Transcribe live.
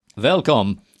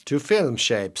Welcome to Film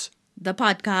Shapes, the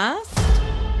podcast.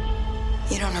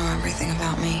 You don't know everything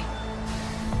about me.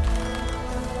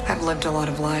 I've lived a lot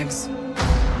of lives.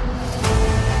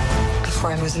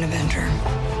 Before I was an Avenger.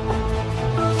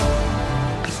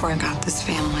 Before I got this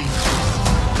family.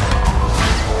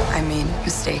 I made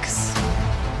mistakes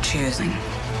choosing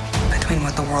between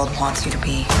what the world wants you to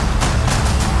be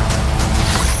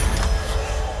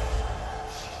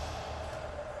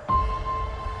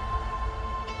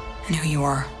and who you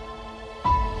are.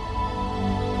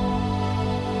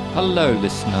 Hello,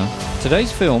 listener.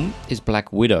 Today's film is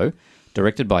Black Widow,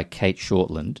 directed by Kate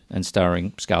Shortland and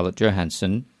starring Scarlett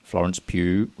Johansson, Florence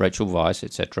Pugh, Rachel Weisz,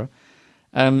 etc.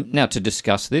 Now, to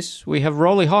discuss this, we have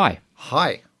Rolly. Hi.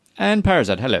 Hi. And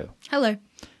Parazad. Hello. Hello.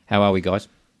 How are we, guys?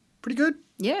 Pretty good.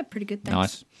 Yeah, pretty good,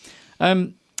 thanks.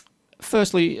 Nice.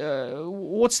 Firstly,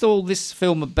 what's all this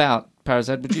film about,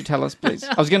 Parazad? Would you tell us, please?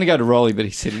 I was going to go to Rolly, but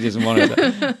he said he doesn't want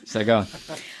to. So go on.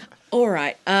 All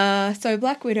right. So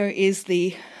Black Widow is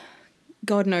the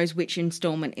God knows which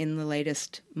installment in the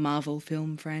latest Marvel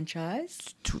film franchise.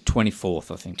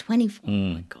 24th, I think. 24. Oh,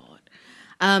 my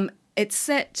God. It's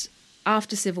set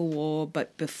after Civil War,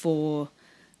 but before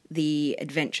the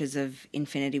adventures of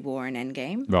Infinity War and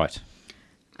Endgame. Right.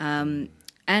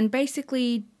 And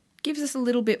basically gives us a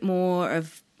little bit more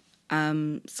of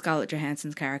Scarlett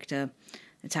Johansson's character,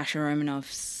 Natasha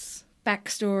Romanoff's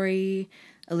backstory,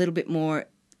 a little bit more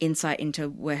insight into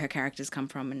where her characters come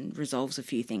from, and resolves a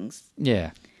few things.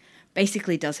 Yeah.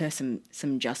 Basically does her some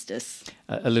justice.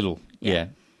 A little, yeah.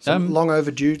 Some long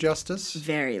overdue justice.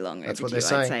 Very long That's overdue, what they're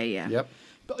saying. I'd say, yeah. Yep.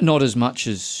 But not as much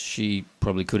as she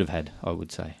probably could have had, I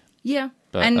would say. Yeah,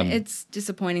 But, and it's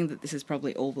disappointing that this is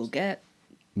probably all we'll get.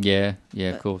 Yeah,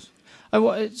 of course. Oh,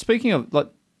 well, speaking of, like,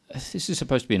 this is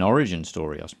supposed to be an origin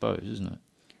story, I suppose, isn't it?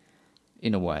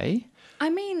 In a way. I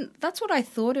mean, that's what I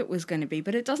thought it was going to be,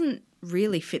 but it doesn't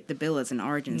really fit the bill as an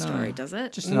origin story, does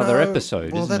it? Just another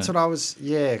episode, Well, isn't that's it? what I was,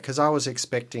 because I was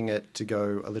expecting it to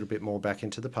go a little bit more back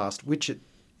into the past, which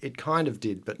it kind of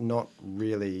did, but not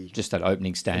really. Just that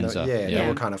opening stanza. They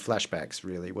were kind of flashbacks,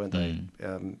 really, weren't they?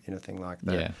 Anything like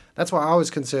that. Yeah. That's why I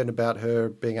was concerned about her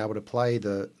being able to play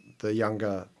the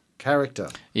younger character.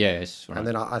 Yes, right. And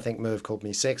then I think Merv called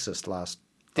me sexist last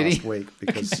Did he? week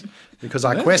because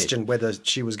I questioned whether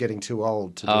she was getting too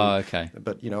old to do. Oh, okay.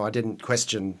 But, I didn't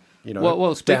question,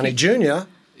 Well, Downey Jr.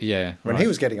 Yeah, when right. he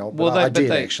was getting old. Well, But I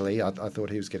did, actually. I thought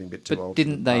he was getting a bit too But old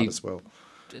didn't for the they- part as well.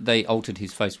 They altered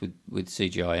his face with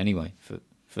CGI anyway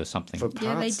for something. For parts,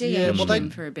 Yeah, they de-aged him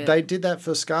for a bit. They did that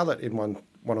for Scarlett in one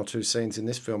or two scenes in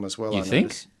this film as well. You I think?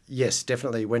 noticed. Yes,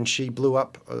 definitely. When she blew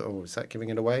up, is that giving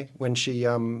it away? When she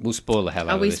We'll spoil the hell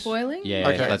out Are of we this. spoiling? Yeah,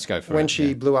 Okay. let's go for when it.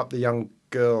 she blew up the young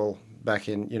girl back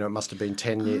in, it must have been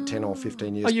 10 or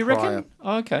 15 years Oh, you prior. reckon?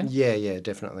 Oh, okay. Yeah,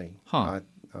 definitely. Huh.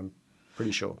 I'm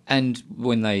pretty sure. And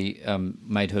when they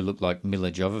made her look like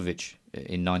Mila Jovovich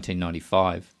in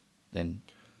 1995, then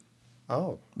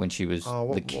Oh. when she was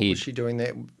What the kid. was she doing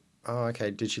there? Oh,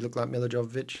 okay. Did she look like Mila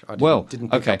Jovovich? I didn't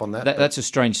pick okay. up on that. That's a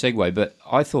strange segue, but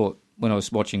I thought when I was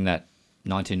watching that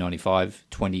 1995,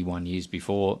 21 years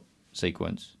before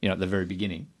sequence, at the very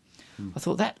beginning, I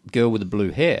thought that girl with the blue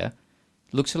hair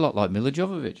looks a lot like Mila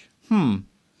Jovovich. And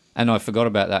I forgot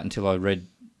about that until I read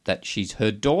that she's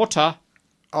her daughter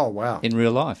Oh, wow. in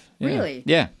real life. Yeah. Really?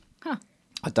 Yeah. Huh.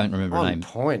 I don't remember her On name.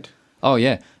 point. Oh,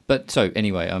 yeah. But so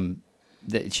anyway,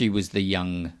 she was the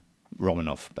young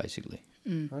Romanoff, basically.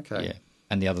 Okay. Yeah.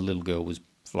 And the other little girl was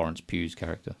Florence Pugh's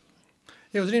character.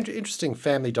 Yeah, it was an interesting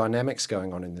family dynamics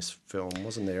going on in this film,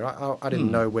 wasn't there? I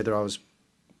didn't know whether I was,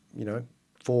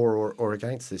 for or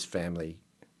against this family.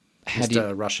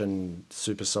 Mr. Russian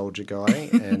super soldier guy.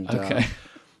 And Okay.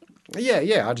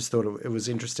 I just thought it was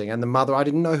interesting. And the mother, I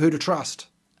didn't know who to trust.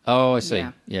 Oh, I see.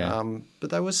 Yeah. Yeah. But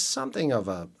there was something of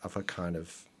a kind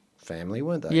of family,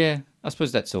 weren't they? Yeah. I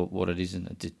suppose that's all what it is,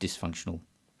 isn't it? Dysfunctional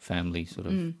family sort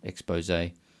of expose.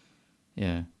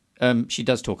 Yeah. She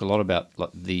does talk a lot about like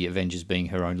the Avengers being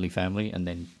her only family, and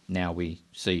then now we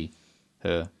see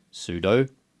her pseudo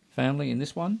family in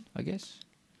this one, I guess.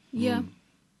 Yeah.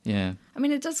 Yeah. I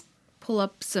mean, it does pull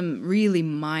up some really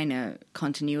minor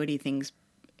continuity things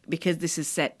because this is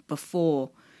set before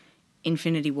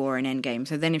Infinity War and Endgame.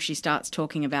 So then if she starts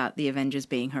talking about the Avengers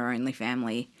being her only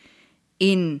family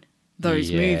in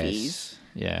those movies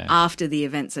Yeah. after the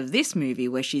events of this movie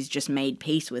where she's just made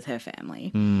peace with her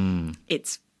family,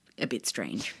 it's a bit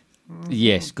strange.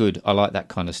 Yes, good. I like that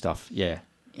kind of stuff. Yeah.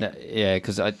 Yeah,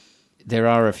 because there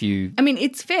are a few... I mean,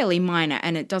 it's fairly minor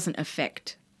and it doesn't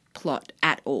affect plot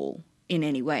at all in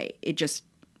any way. It just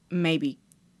maybe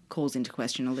calls into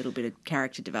question a little bit of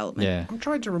character development. Yeah. I'm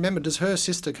trying to remember, does her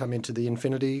sister come into the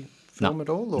Infinity film No, at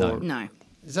all? no. Or No.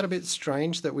 is that a bit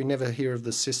strange that we never hear of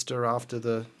the sister after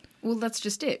the? Well, that's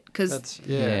just it. Because That's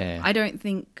I don't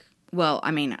think. Well,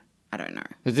 I mean, I don't know.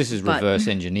 Because this is But- reverse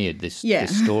engineered, this Yeah.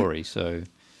 story. So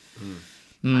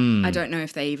I don't know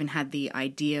if they even had the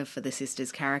idea for the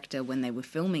sister's character when they were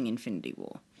filming Infinity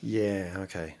War. Yeah.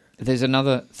 Okay. there's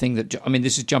another thing that I mean,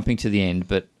 this is jumping to the end,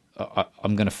 but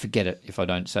I'm going to forget it if I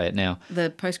don't say it now.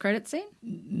 The post-credit scene?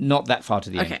 Not that far to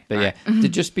the Okay, end, but right. yeah,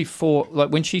 just before,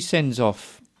 like when she sends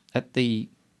off at the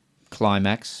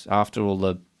climax after all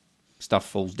the stuff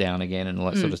falls down again and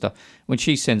all that sort of stuff. When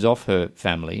she sends off her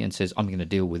family and says, "I'm going to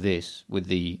deal with this," with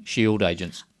the SHIELD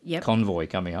agents Yep. convoy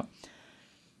coming up,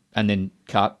 and then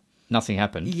cut. Nothing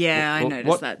happened. Yeah, I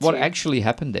noticed that What too. actually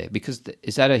happened there? Because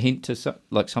is that a hint to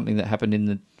like something that happened in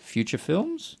the future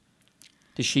films?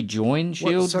 Does she join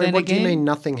SHIELD Sorry, then what again? do you mean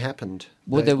nothing happened?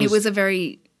 Well, there It was a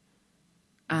very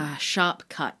sharp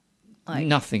cut. Like,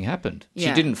 nothing happened. She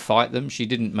Yeah. didn't fight them. She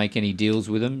didn't make any deals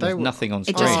with them. There's were- nothing on it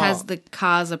screen. just has the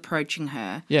cars approaching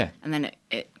her. Yeah. And then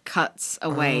it cuts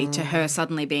away to her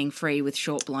suddenly being free with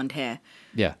short blonde hair.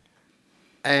 Yeah.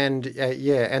 And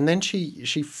and then she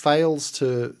fails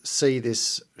to see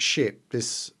this ship,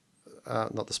 this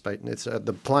not the space, it's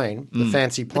the plane, the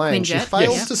fancy plane. She Quinjet,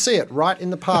 fails yes. to see it right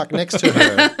in the park next to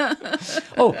her.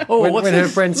 Oh, when her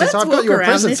friend says, Let's "I've got walk you a around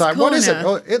present," this say, "What is it?"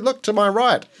 corner. "Oh, it looked to my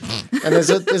right," and there's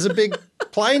a big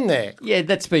plane there. Yeah,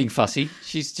 that's being fussy.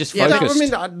 She's just Yeah, No,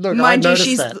 focused. I mean, look, Mind I you,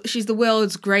 noticed that. she's the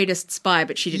world's greatest spy,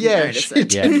 but she didn't Yeah, notice she it.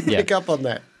 didn't Yeah. pick up on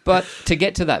that. But to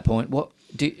get to that point,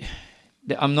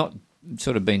 I'm not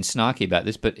sort of being snarky about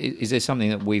this, but is there something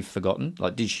that we've forgotten?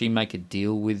 Like, did she make a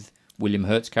deal with William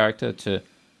Hurt's character to?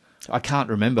 I can't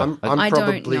remember. I'm I don't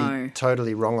probably know.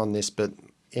 totally wrong on this, but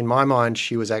in my mind,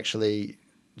 she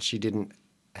didn't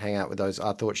hang out with those.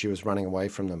 I thought she was running away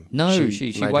from them. No, she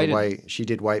made her waited. way- She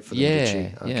did wait for them, yeah, did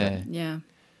she? Okay. yeah.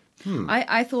 Yeah.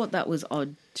 I thought that was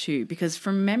odd too, because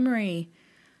from memory,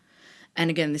 and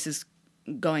again, this is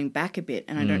going back a bit,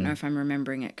 and I don't know if I'm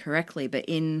remembering it correctly, but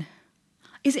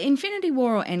is it Infinity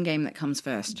War or Endgame that comes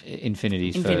first?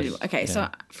 Infinity's Infinity first. War. Okay, so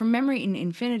from memory in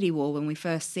Infinity War, when we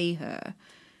first see her,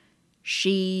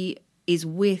 she is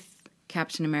with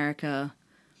Captain America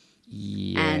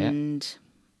yeah, and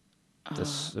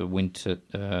the winter,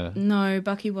 no,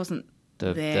 Bucky wasn't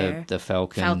there. the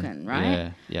Falcon, Falcon,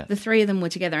 right? Yeah. The three of them were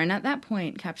together, and at that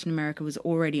point, Captain America was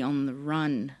already on the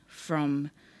run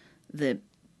from the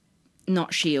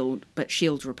not Shield, but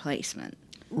Shield's replacement.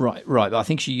 Right. But I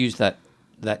think she used that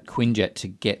Quinjet to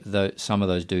get some of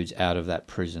those dudes out of that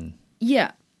prison.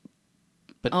 Yeah.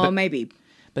 But Maybe.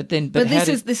 But then, But how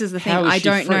this is the thing. how is I she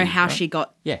don't know free, how right? she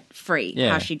got Yeah. free.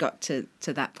 Yeah. How she got to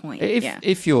that point.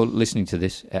 If you're listening to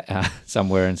this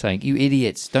somewhere and saying, "You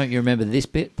idiots, don't you remember this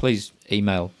bit?" Please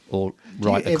email or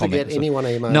write Do a you ever comment. get anyone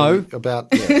email No. about?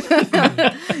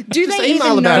 Yeah. Do Just they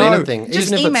email even about know? anything, Just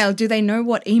even if it's- email. Do they know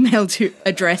what email to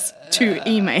address to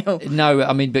email? No,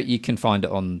 I mean, but you can find it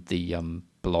on the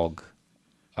blog.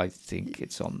 I think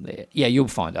it's on there. Yeah, you'll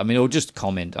find it. I mean, or just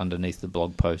comment underneath the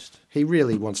blog post. He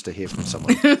really wants to hear from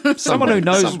someone. Someone who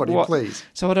knows Somebody, what, please.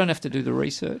 so I don't have to do the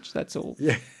research. That's all.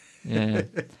 Yeah. Yeah.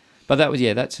 But that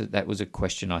was a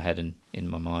question I had in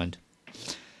my mind.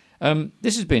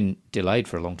 This has been delayed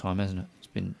for a long time, hasn't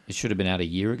it? It should have been out a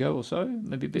year ago or so,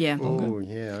 maybe a bit Yeah. longer. Oh,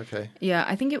 yeah. Okay. Yeah,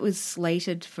 I think it was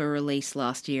slated for release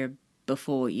last year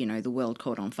before, the world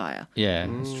caught on fire. Yeah,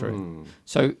 that's true.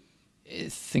 So,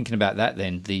 thinking about that,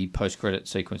 then the post-credit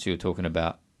sequence you were talking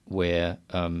about, where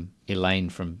Elaine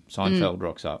from Seinfeld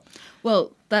rocks up,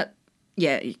 Well, go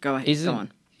ahead. isn't Go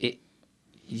on. it?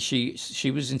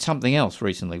 She was in something else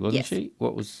recently, wasn't Yes. she?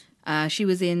 What was? She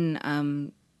was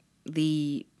in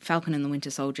the Falcon and the Winter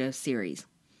Soldier series.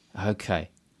 Okay,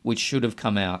 which should have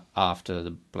come out after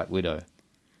the Black Widow,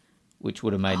 which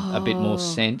would have made a bit more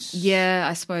sense. Yeah,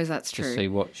 I suppose that's To true. see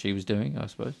what she was doing, I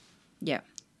suppose. Yeah.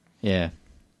 Yeah.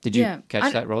 Did you Yeah,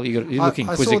 catch that, Rolly? You're looking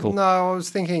I quizzical. I was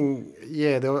thinking,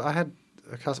 I had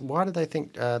a cousin. Why did they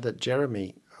think that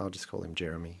Jeremy, I'll just call him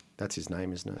Jeremy. That's his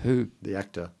name, isn't it? Who? The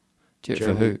actor. For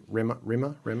Jeremy who? Rimmer?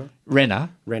 Renner. Renner.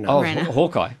 Oh, Renner.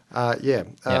 Hawkeye. Yeah.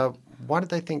 Yeah. Why did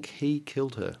they think he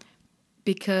killed her?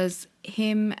 Because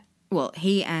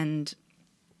he and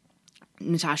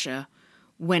Natasha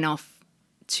went off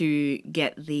to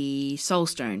get the Soul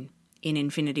Stone in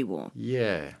Infinity War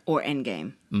Yeah. or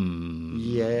Endgame.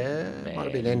 Yeah. Might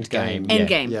have been Endgame. Yeah.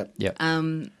 Endgame. Yeah.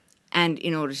 Yeah. And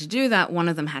in order to do that, one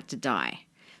of them had to die.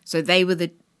 So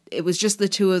it was just the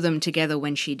two of them together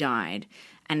when she died.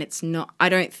 And it's not, I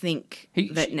don't think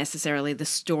that necessarily the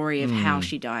story of how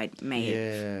she died may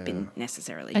have been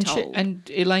necessarily told. And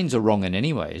Elaine's a wrong un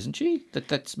anyway, isn't she?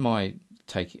 That's my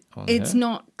take on It's her?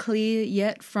 not clear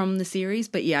yet from the series,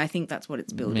 but yeah, I think that's what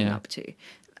it's building Yeah. up to.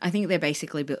 I think they're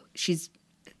basically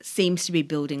seems to be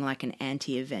building like an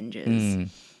anti-Avengers.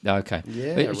 Okay.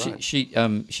 Yeah, But right.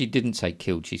 she didn't say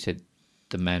killed. She said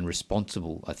the man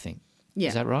responsible, I think. Yeah.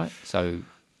 Is that right? So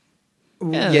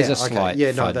Yeah, there's a okay. slight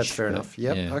Yeah, no, fudge, that's fair but, enough.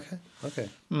 Yep. yeah. Okay.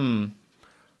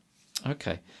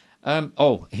 Okay.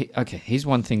 Okay. Here's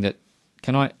one thing that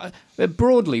can I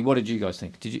broadly. What did you guys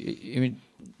think? Did you? I mean,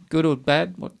 good or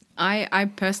bad? What? I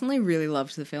personally really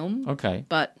loved the film. Okay.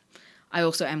 But I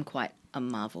also am quite a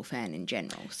Marvel fan in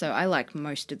general, so I like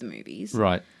most of the movies.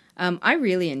 Right. I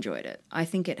really enjoyed it. I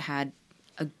think it had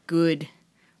a good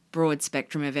broad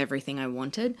spectrum of everything I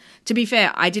wanted. To be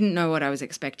fair, I didn't know what I was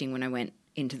expecting when I went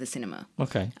into the cinema.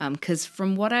 Okay. Because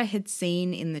from what I had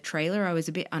seen in the trailer, I was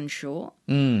a bit unsure.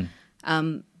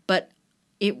 But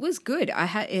it was good.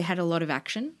 It had a lot of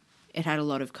action. It had a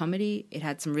lot of comedy. It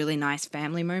had some really nice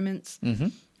family moments. Mm-hmm.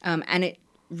 And it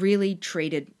really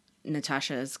treated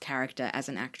Natasha's character as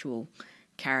an actual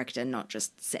character, not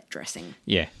just set dressing.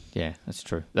 Yeah. That's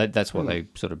true. That's what they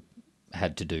sort of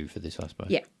had to do for this, I suppose.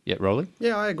 Yeah. Yeah. Rolly.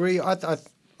 Yeah, I agree.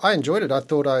 I enjoyed it. I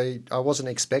thought I wasn't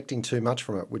expecting too much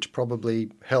from it, which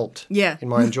probably helped. Yeah. In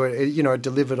my enjoyment, it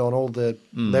delivered on all the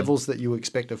levels that you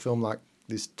expect a film like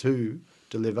this to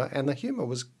deliver, and the humour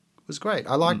was great.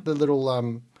 I liked the little.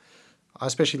 I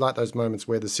especially like those moments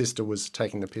where the sister was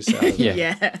taking the piss out of Yeah. it.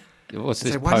 Yeah. What's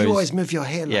this Say, pose? why do you always move your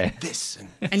hair Yeah. like this?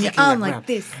 And your flicking arm that like round?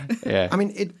 this. Yeah. I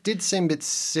mean, it did seem a bit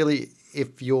silly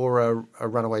if you're a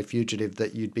runaway fugitive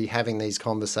that you'd be having these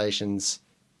conversations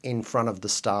in front of the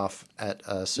staff at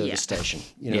a service Yeah. station.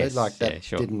 Yes, like that yeah,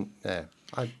 sure. didn't. Yeah,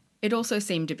 It also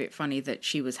seemed a bit funny that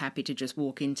she was happy to just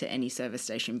walk into any service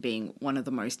station being one of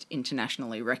the most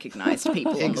internationally recognised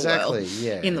people Exactly,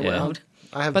 in the Yeah. world.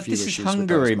 I have. a But few this is issues with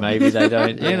Hungary. those ones. Maybe they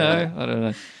don't. I don't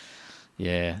know.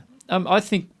 Yeah. I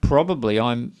think probably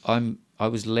I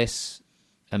was less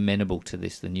amenable to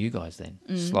this than you guys then.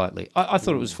 Slightly. I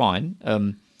thought it was fine.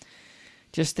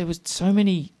 Just there was so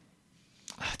many.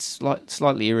 It's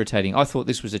slightly irritating. I thought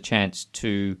this was a chance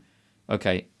to,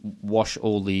 wash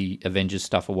all the Avengers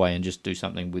stuff away and just do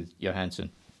something with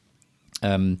Johansson.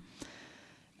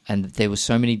 And there were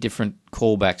so many different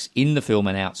callbacks in the film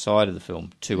and outside of the film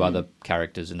to other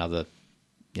characters and other,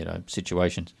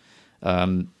 situations.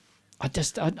 I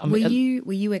Were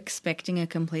you expecting a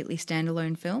completely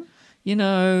standalone film?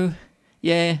 yeah,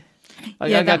 Yeah, I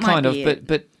that might kind of, be it.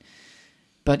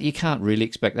 but you can't really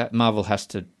expect that. Marvel has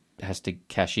to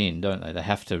cash in, don't they? They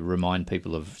have to remind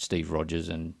people of Steve Rogers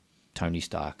and Tony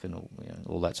Stark and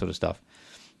all that sort of stuff.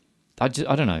 I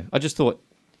don't know. I just thought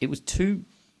it was too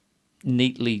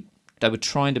neatly. They were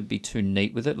trying to be too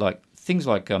neat with it, like things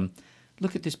like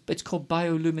look at this. It's called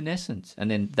bioluminescence, and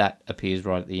then that appears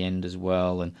right at the end as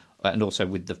well, and also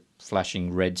with the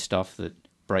flashing red stuff that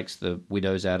breaks the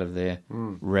widows out of their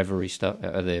reverie stuff,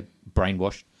 their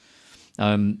brainwash.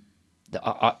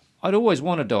 I'd always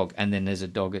want a dog, and then there's a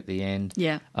dog at the end.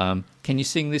 Yeah. Can you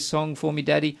sing this song for me,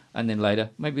 Daddy? And then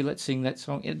later, maybe let's sing that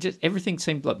song. Everything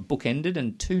seemed like bookended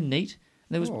and too neat.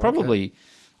 And there was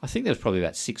I think there was probably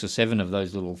about 6 or 7 of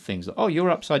those little things. Like, oh,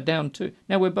 you're upside down too.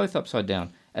 Now we're both upside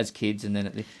down as kids, and then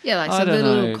at the Yeah, I so the don't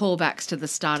little know. callbacks to the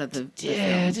start of the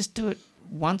Yeah, film. just do it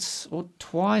once or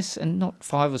twice, and not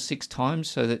 5 or 6 times,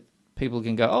 so that people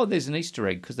can go, oh, there's an Easter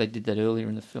egg because they did that earlier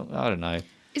in the film. I don't know.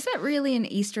 Is that really an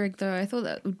Easter egg, though?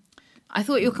 I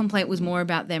thought your complaint was more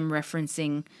about them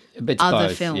referencing It's other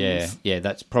both. films. Yeah,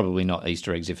 that's probably not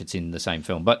Easter eggs if it's in the same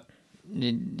film. But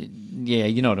yeah,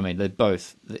 you know what I mean. They're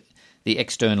both the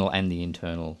external and the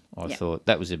internal. I Yeah. thought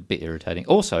that was a bit irritating.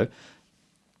 Also,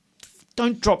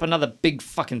 don't drop another big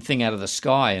fucking thing out of the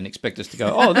sky and expect us to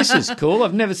go, oh, this is cool.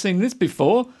 I've never seen this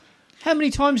before. How many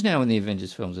times now in the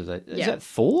Avengers films is that? Is Yeah. that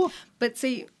 4? But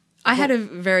see, I had a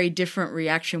very different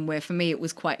reaction where for me it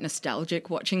was quite nostalgic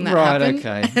watching that Right, happen.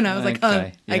 okay, And I was like, oh,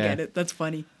 okay, I yeah. get it. That's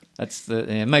funny. That's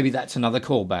maybe that's another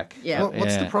callback. Yeah.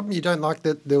 What's the problem? You don't like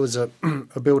that there was a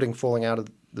building falling out of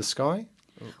the sky?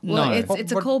 Well, No.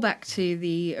 it's a What- callback to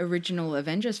the original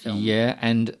Avengers film. Yeah,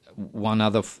 and one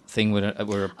other thing we're playing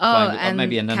with, and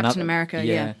maybe in Captain another, America,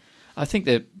 yeah. I think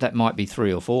that might be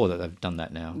 3 or 4 that they've done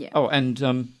that now. Yeah. Oh, and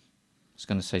I was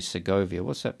going to say Segovia.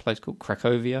 What's that place called?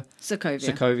 Cracovia?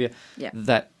 Sokovia. Yeah.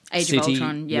 That Age of city.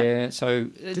 Ultron, yeah. So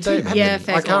Did they? Yeah,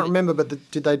 fair I call. can't remember,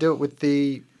 but did they do it with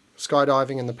the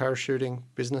skydiving and the parachuting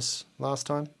business last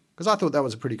time? Because I thought that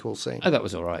was a pretty cool scene. Oh, that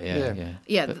was all right. Yeah, Yeah. yeah.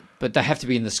 Yeah, But they have to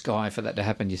be in the sky for that to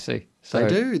happen. You see. So,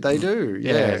 They do.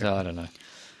 Yeah. Yeah. So I don't know.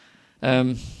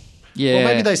 Yeah. Well,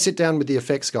 maybe they sit down with the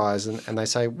effects guys and they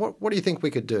say, "What do you think we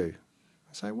could do?"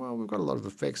 I say, "Well, we've got a lot of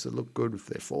effects that look good if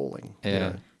they're falling." you Yeah.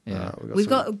 know. Yeah. We've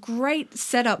got a great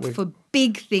setup for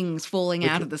big things falling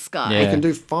out of the sky. Yeah. We can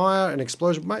do fire and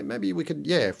explosion. Maybe we could,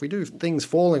 if we do things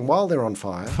falling while they're on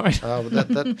fire.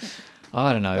 That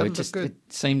I don't know. That It looked just good.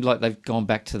 it seemed like they've gone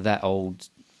back to that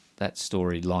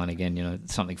storyline again. You know,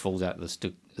 something falls out of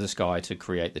the sky to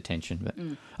create the tension.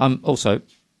 But also,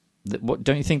 what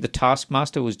don't you think the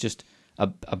Taskmaster was just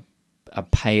a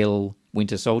pale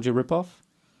Winter Soldier ripoff?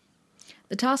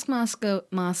 The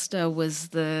Taskmaster was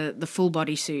the full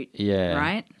body suit, Yeah,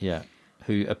 right? Yeah,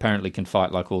 who apparently can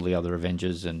fight like all the other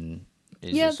Avengers and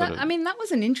is Yeah, a sort of- that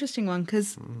was an interesting one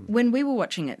because when we were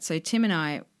watching it, so Tim and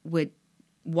I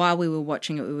while we were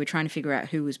watching it, we were trying to figure out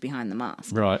who was behind the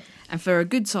mask. right. And for a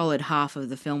good solid half of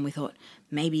the film, we thought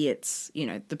maybe it's,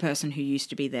 the person who used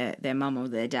to be their mum or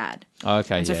their dad.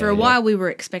 Okay, And so yeah, for a yeah. while, we were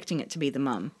expecting it to be the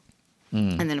mum.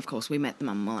 And then, of course, we met the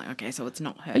mum and we're like, okay, so it's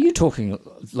not her. Are you talking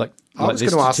like I was this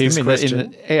gonna ask Tim this in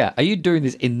question. yeah, are you doing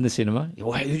this in the cinema?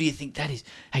 Well, who do you think that is?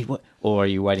 Hey, what? Or are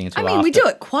you waiting I until mean, after? we do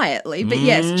it quietly, but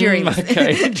yes, during the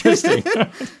Okay, interesting.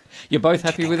 You're both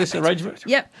happy with this arrangement?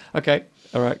 Yep. Okay.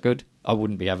 All right, good. I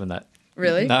wouldn't be having that.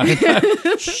 Really? No.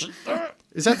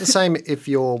 is that the same if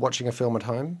you're watching a film at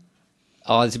home?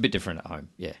 Oh, it's a bit different at home.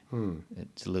 Yeah.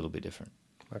 It's a little bit different.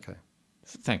 Okay,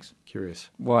 Thanks. curious.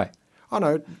 Why? Oh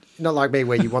no, not like me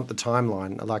where you want the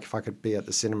timeline. Like if I could be at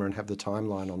the cinema and have the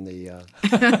timeline on the.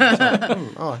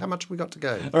 How much we got to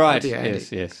go? All right. Oh, dear, Andy.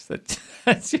 Yes.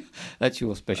 That's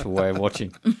your special way of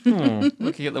watching.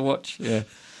 Looking at the watch. Yeah.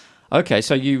 Okay,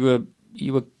 so you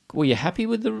were you happy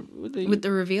with the With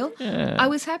the reveal? Yeah. I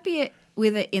was happy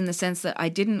with it in the sense that I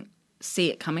didn't see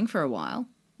it coming for a while.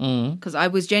 Because I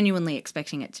was genuinely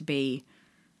expecting it to be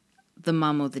the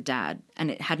mum or the dad,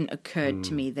 and it hadn't occurred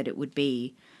to me that it would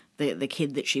be the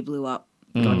kid that she blew up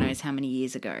God knows how many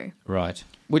years ago. Right.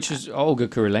 Which is Olga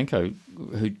Kurilenko,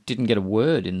 who didn't get a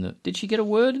word in the... Did she get a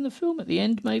word in the film at the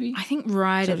end, maybe? I think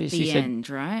right So at she the said- end,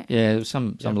 right? Yeah, there was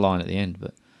some line at the end,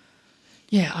 but...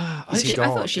 Yeah, Is he I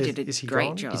gone? thought she did a Is he great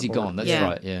gone? job. is he gone? That's Yeah.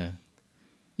 right, yeah.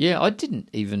 Yeah, I didn't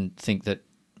even think that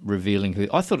revealing who...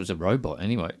 I thought it was a robot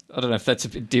anyway. I don't know if that's a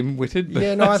bit dim-witted, but...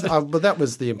 Yeah, no, but that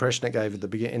was the impression it gave at the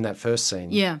beginning in that first scene.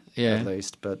 Yeah. Yeah. at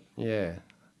least. But yeah,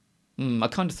 I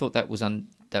kind of thought that was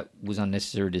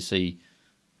unnecessary to see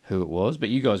who it was, but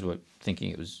you guys were thinking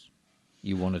it was...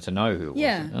 You wanted to know who it was.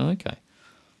 Yeah. Oh, okay.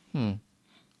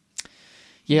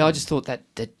 Yeah, I just thought that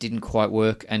didn't quite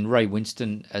work, and Ray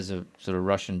Winston as a sort of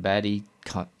Russian baddie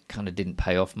kind of didn't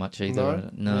pay off much either.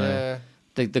 No. Yeah.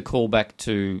 The callback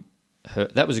to her,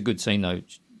 that was a good scene though.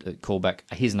 The callback.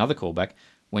 Here's another callback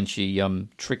when she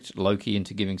tricked Loki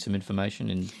into giving some information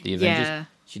in the Avengers. Yeah.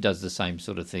 She does the same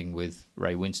sort of thing with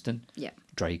Ray Winston. Yeah.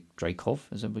 Drakov,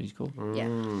 is that what he's called? Yeah.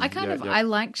 I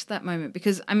liked that moment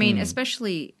because, I mean,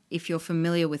 especially if you're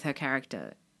familiar with her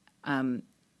character,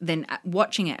 then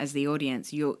watching it as the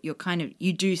audience, you're kind of,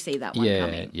 you do see that one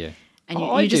coming. Yeah. And you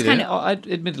I just did kind it.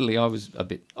 of... Admittedly, I was a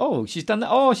bit, she's done that.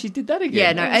 Oh, she did that again.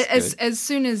 Yeah, no, That's good. as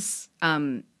soon as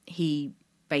he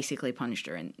basically punched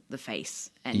her in the face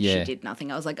and Yeah. she did nothing,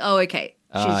 I was like, oh, okay,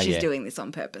 she's yeah. doing this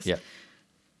on purpose. Yeah.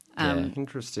 Yeah.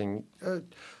 Interesting.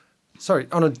 Sorry,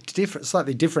 on a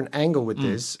slightly different angle with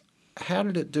this, how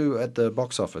did it do at the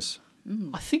box office?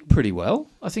 I think pretty well.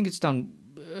 I think it's done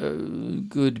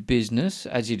good business,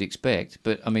 as you'd expect.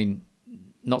 But, I mean,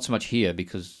 not so much here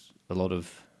because a lot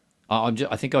of... I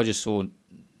think I just saw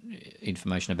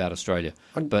information about Australia.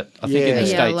 But I think in the Yeah,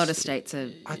 States... a lot of states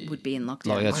would be in lockdown.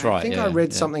 Like, that's I right, think yeah, I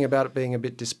read yeah. something about it being a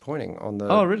bit disappointing on the.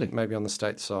 Oh, really? Maybe on the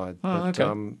state side. Oh, but, okay.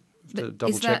 to But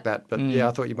double is check that- that. But yeah,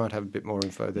 I thought you might have a bit more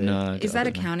info there. No, Is I that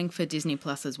don't know. accounting for Disney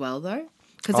Plus as well, though?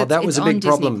 Because that was a big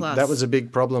problem. Plus. That was a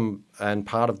big problem, and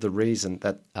part of the reason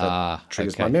that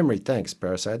triggers okay. my memory. Thanks,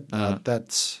 Parasad.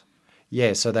 That's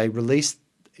So they released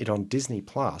it on Disney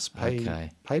Plus,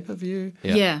 pay-per-view,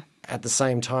 Yeah. at the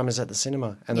same time as at the cinema,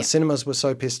 and Yeah. the cinemas were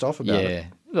so pissed off about Yeah. it,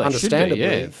 Well, it should be, understandably.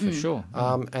 yeah, for sure.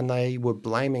 And they were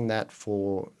blaming that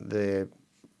for their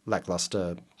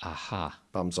lackluster Aha.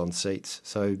 bums on seats.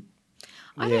 So,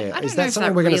 I yeah, don't is know that if something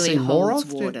that we're going to really see more holds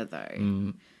of? water,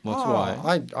 though. What's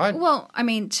why? Well, I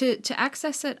mean, to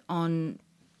access it on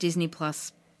Disney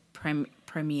Plus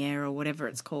Premiere or whatever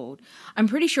it's called, I'm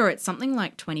pretty sure it's something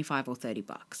like $25 or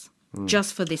 $30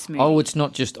 just for this movie. Oh, it's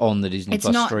not just on the Disney It's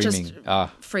Plus not streaming.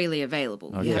 just freely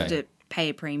available. You have Okay. to pay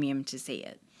a premium to see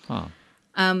it. Huh.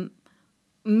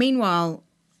 Meanwhile,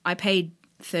 I paid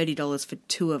 $30 for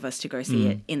two of us to go see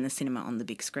it in the cinema on the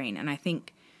big screen. And I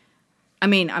think, I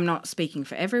mean, I'm not speaking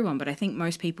for everyone, but I think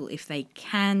most people, if they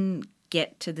can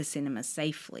get to the cinema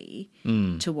safely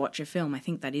to watch a film, I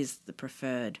think that is the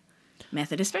preferred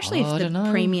method, especially I if don't the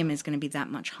know. premium is going to be that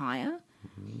much higher.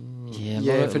 Yeah,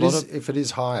 Yeah, if it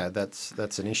is higher,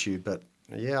 that's an issue. But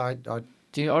yeah, I I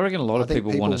reckon a lot of think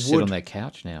people want to people sit would. on their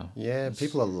couch now. yeah,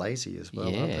 people are lazy as well,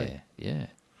 aren't they? Yeah.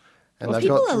 And Well, they've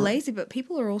people got are lazy, but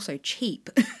people are also cheap.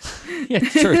 Yeah,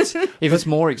 true. If it's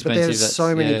more But expensive, there's that's,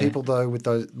 so many yeah. people though with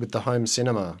the home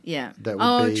cinema. Yeah. That would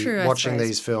Oh, be true, I watching suppose.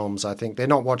 these films. I think they're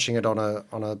not watching it on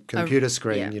a computer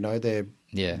screen. yeah. You know, they're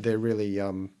Yeah. they're really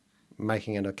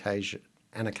making an occasion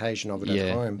of it Yeah,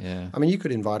 at home. yeah. I mean, you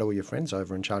could invite all your friends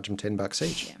over and charge them $10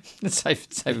 each. Save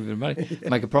a bit of money,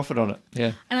 make a profit on it.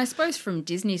 Yeah, And I suppose from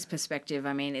Disney's perspective,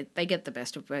 I mean, they get the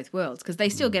best of both worlds because they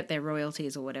still get their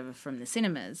royalties or whatever from the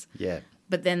cinemas, Yeah.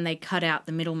 but then they cut out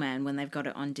the middleman when they've got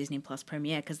it on Disney Plus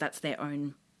Premiere because that's their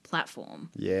own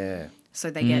platform. Yeah.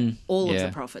 So they get all of yeah.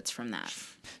 the profits from that.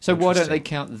 So why don't they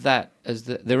count that as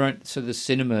their own? So the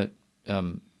cinema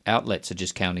outlets are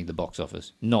just counting the box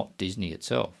office, not Disney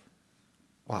itself.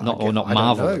 Well, Not- I or not I don't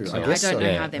Marvel know. itself. I guess don't so. know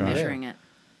Yeah, how they're right. measuring it.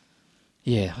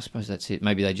 Yeah, I suppose that's it.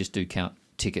 Maybe they just do count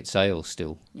ticket sales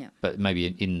still. Yeah. But maybe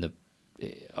in the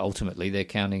ultimately they're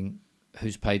counting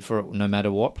who's paid for it, no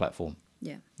matter what platform.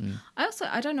 Yeah.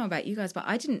 I don't know about you guys, but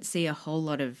I didn't see a whole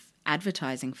lot of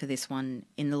advertising for this one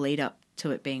in the lead up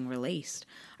to it being released.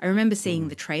 I remember seeing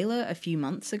the trailer a few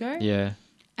months ago, Yeah.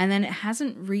 and then it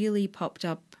hasn't really popped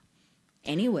up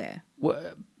anywhere.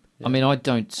 Well, I mean, I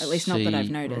don't. At least not that I've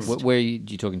see- noticed. Where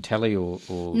you talking telly or?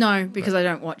 No, because I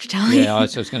don't watch telly. Yeah, I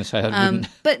was going to say I wouldn't.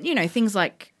 But, you know, things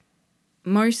like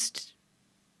most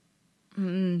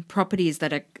properties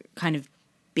that are kind of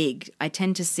big, I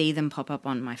tend to see them pop up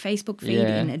on my Facebook feed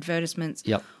Yeah. in advertisements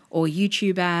Yep. or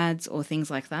YouTube ads or things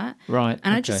like that. Right.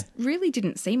 And I okay. just really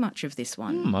didn't see much of this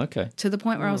one. Okay. To the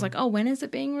point where I was like, oh, when is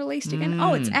it being released again?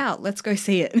 Oh, it's out. Let's go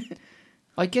see it.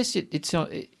 I guess it's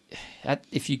not.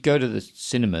 If you go to the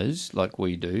cinemas like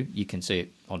we do, you can see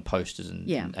it on posters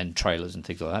and trailers and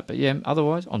things like that. But yeah,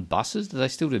 otherwise on buses, do they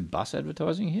still do bus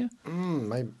advertising here?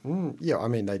 Yeah, I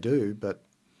mean, they do, but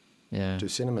Yeah, do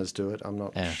cinemas do it? I'm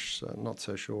not Yeah. not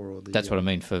so sure. Or the, that's what I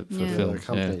mean for Yeah. the films.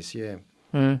 companies, yeah.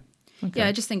 Yeah. Yeah,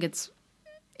 I just think it's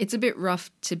a bit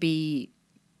rough to be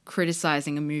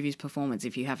criticizing a movie's performance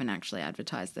if you haven't actually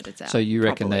advertised that it's out. So you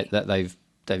reckon properly. that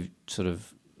they've sort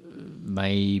of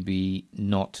maybe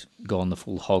not gone the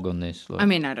full hog on this? Like, I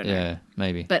mean, I don't know. Yeah,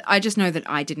 maybe. But I just know that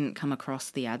I didn't come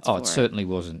across the ads Oh, for it it. certainly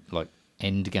wasn't like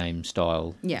Endgame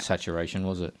style Yeah. saturation,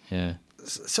 was it? Yeah.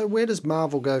 So where does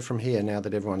Marvel go from here now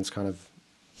that everyone's kind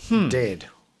of dead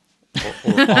or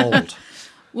old?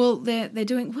 Well, they're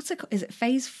doing what's it called? Is it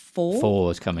Phase 4?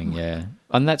 4 is coming, yeah.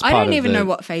 And that's I part don't of even the- know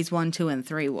what Phase 1, 2, and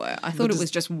 3 were. I thought it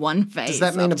was just one phase. Does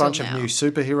that mean a up till bunch now. of new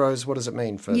superheroes? What does it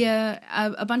mean for? Yeah,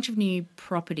 a bunch of new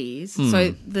properties.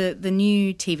 So the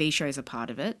new TV shows are part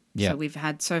of it. Yeah. So we've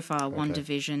had so far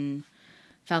WandaVision,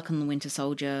 Falcon the Winter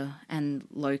Soldier, and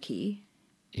Loki.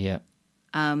 Yeah.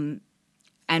 And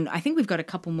I think we've got a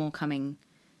couple more coming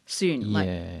soon. Like,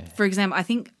 Yeah. for example, I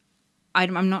think,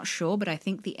 I'm not sure, but I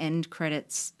think the end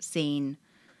credits scene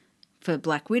for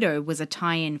Black Widow was a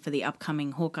tie-in for the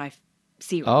upcoming Hawkeye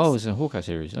series. Oh, it's a Hawkeye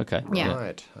series. Okay. Yeah.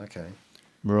 Right. Okay.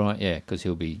 Right, yeah, because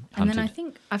he'll be and hunted. then I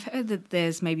think I've heard that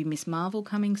there's maybe Miss Marvel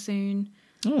coming soon.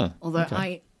 Oh, Although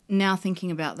okay. now thinking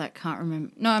about that, can't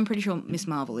remember. No, I'm pretty sure Miss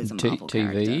Marvel is a Marvel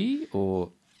character. TV or...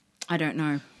 I don't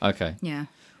know. Okay. Yeah.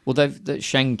 Well, the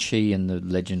Shang-Chi and the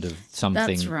Legend of something,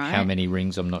 That's right. how many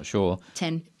rings, I'm not sure.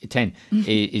 10. 10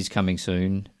 is coming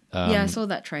soon. Yeah, I saw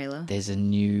that trailer. There's a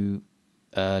new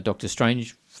Doctor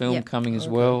Strange film Yep. coming as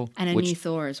well. And a which, new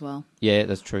Thor as well. Yeah,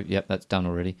 that's true. Yep, that's done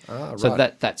already. Ah, So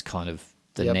right. that's kind of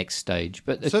the Yep. next stage.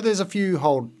 But So there's a few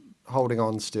holding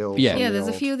on still. Yeah. from Yeah, the there's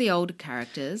a old- few of the old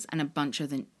characters and a bunch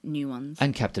of the new ones.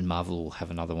 and Captain Marvel will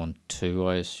have another one too,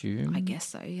 I assume. I guess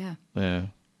so, yeah. Yeah.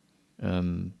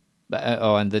 But,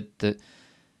 and the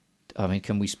I mean,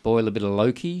 can we spoil a bit of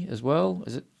Loki as well?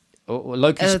 Is it or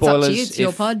Loki It's up to spoilers? you, it's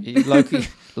your pod.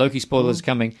 Loki spoilers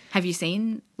coming. Have you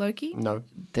seen Loki? No.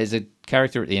 There's a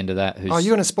character at the end of that who's. Oh, you're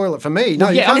going to spoil it for me? No,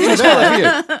 yeah, I'm you going to can't do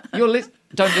spoil that. it for you.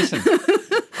 Don't listen.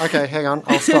 Okay, hang on.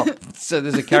 I'll stop. So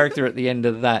there's a character at the end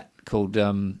of that called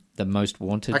the Most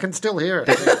Wanted. I can still hear it.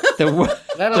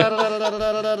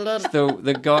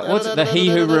 The guy. What's it? The He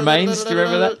Who Remains. Do you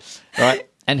remember that? Right.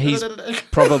 And he's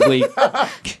probably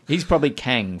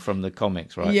Kang from the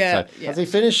comics, right? Yeah. So, Has he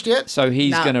finished yet? so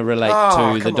he's No. going to relate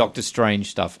Oh, to the come on. Doctor Strange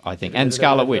stuff, I think, and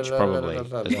Scarlet Witch probably as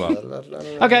well.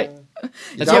 Okay,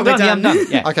 that's done? all done. We're Yeah, I'm done.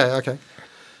 Yeah, Okay.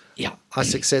 yeah. I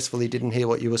successfully didn't hear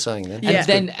what you were saying then. Yeah.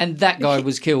 And that guy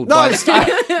was killed. No, by the,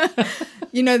 stop.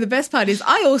 You know, the best part is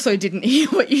I also didn't hear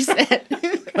what you said.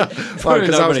 Because I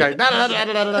was nobody. going.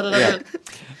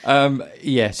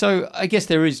 Yeah. So I guess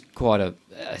there is quite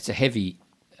it's a heavy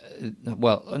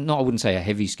well, no, I wouldn't say a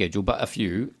heavy schedule, but a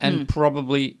few, and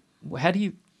probably how do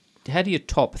you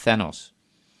top Thanos?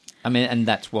 I mean, and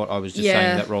that's what I was just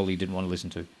saying that Rolly didn't want to listen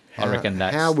to. I reckon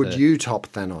that's how would you top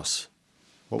Thanos?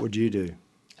 What would you do?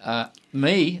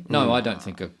 Me? No, I don't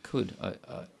think I could.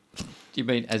 Do you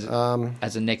mean as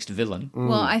a next villain?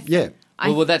 Well, Yeah.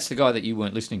 Well, that's the guy that you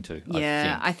weren't listening to.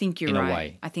 I think you're in right. a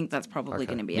way. I think that's probably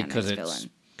going to be our next villain.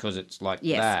 Because it's like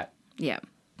Yes. that. Yeah.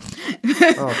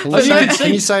 Oh,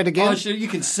 can you say it again? Oh, sure, you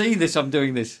can see this. I'm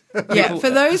doing this. Yeah, for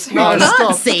those who No, can't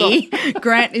stop, see,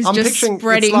 Grant is I'm just picturing it's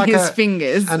spreading like his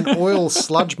fingers. an oil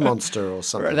sludge monster or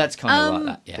something. That's kind of like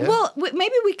that. Yeah. Well,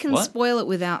 maybe we can What? spoil it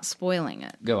without spoiling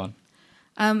it. Go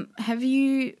on.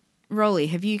 Rolly,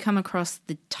 have you come across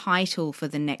the title for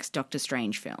the next Doctor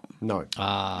Strange film? No.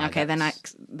 Okay, then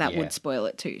that yeah. would spoil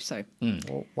it too. So,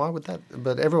 Well, why would that?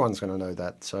 But everyone's going to know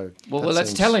that. So Well, that let's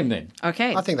seems- tell him then.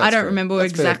 okay, I think that's I don't fair. remember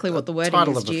That's fair. exactly what the wording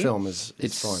title is. of Do the you? film is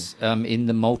fine. It's in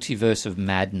the multiverse of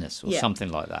madness or Yeah. something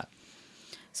like that.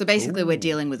 So basically, we're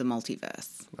dealing with a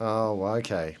multiverse. Oh,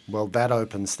 okay. Well, that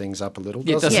opens things up a little,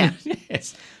 Yeah, doesn't it? Yeah.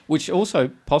 yes. Which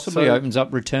also possibly So- opens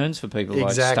up returns for people like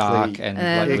Exactly. Stark and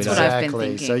Black That's Widow. what I've been Exactly.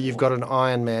 thinking. So you've got an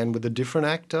Iron Man with a different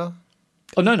actor.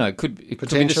 Oh no, it could be the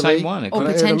Potentially. same one. It Or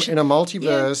could, potentially- In a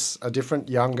multiverse, a different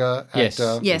younger yes,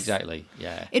 actor. Yes. exactly.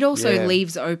 Yeah, It also Yeah.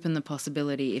 leaves open the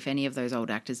possibility if any of those old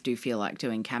actors do feel like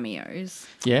doing cameos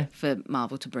yeah, for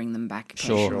Marvel to bring them back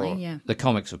sure. occasionally. Yeah. The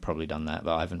comics have probably done that,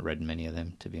 but I haven't read many of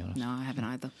them to be honest. No, I haven't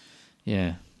either.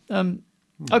 Yeah.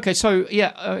 Okay, so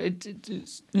yeah,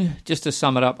 just to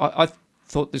sum it up, I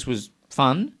thought this was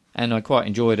fun and I quite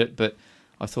enjoyed it, but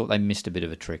I thought they missed a bit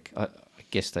of a trick. I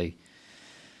guess they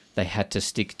had to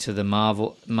stick to the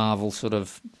Marvel sort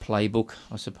of playbook,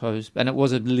 I suppose, and it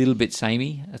was a little bit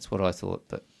samey. That's what I thought,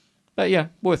 but yeah,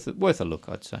 worth a look,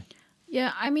 I'd say.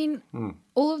 Yeah, I mean,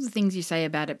 all of the things you say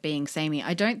about it being samey,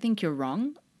 I don't think you're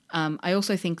wrong. I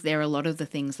also think there are a lot of the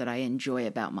things that I enjoy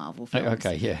about Marvel films.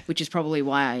 Okay, yeah. Which is probably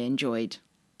why I enjoyed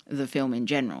the film in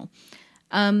general.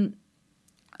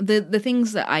 The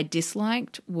things that I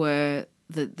disliked were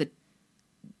the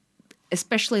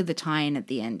especially the tie-in at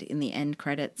the end, in the end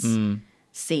credits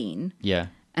scene. Yeah,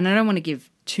 And I don't want to give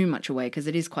too much away because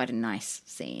it is quite a nice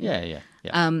scene. yeah.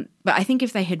 But I think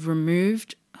if they had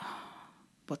removed,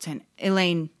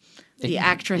 Elaine, the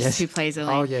actress Yes. who plays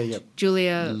Elaine. Oh, yeah.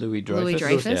 Julia Louis-Dreyfus.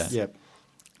 Dreyfus. Yeah. Yep.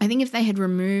 I think if they had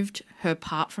removed her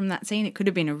part from that scene, it could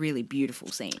have been a really beautiful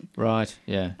scene. Right,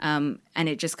 yeah. And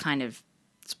it just kind of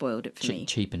spoiled it for me.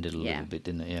 Cheapened it a Yeah. little bit,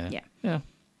 didn't it? Yeah. Yeah.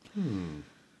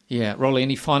 Yeah, Rolly,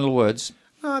 any final words?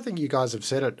 No, I think you guys have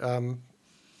said it.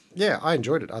 Yeah, I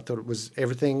enjoyed it. I thought it was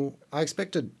everything I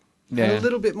expected. And Yeah. a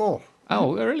little bit more.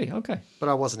 Oh, really? Okay. But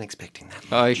I wasn't expecting that.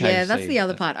 Okay. Yeah, that's see. the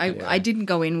other part. I didn't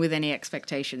go in with any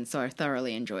expectations, so I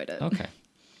thoroughly enjoyed it. Okay.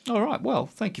 All right. Well,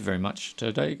 thank you very much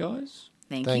today, guys.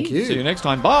 Thank you. See you next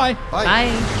time. Bye. Bye.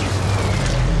 Bye.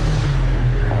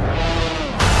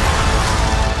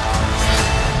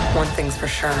 One thing's for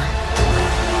sure.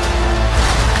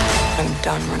 I'm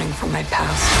done running from my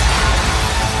past.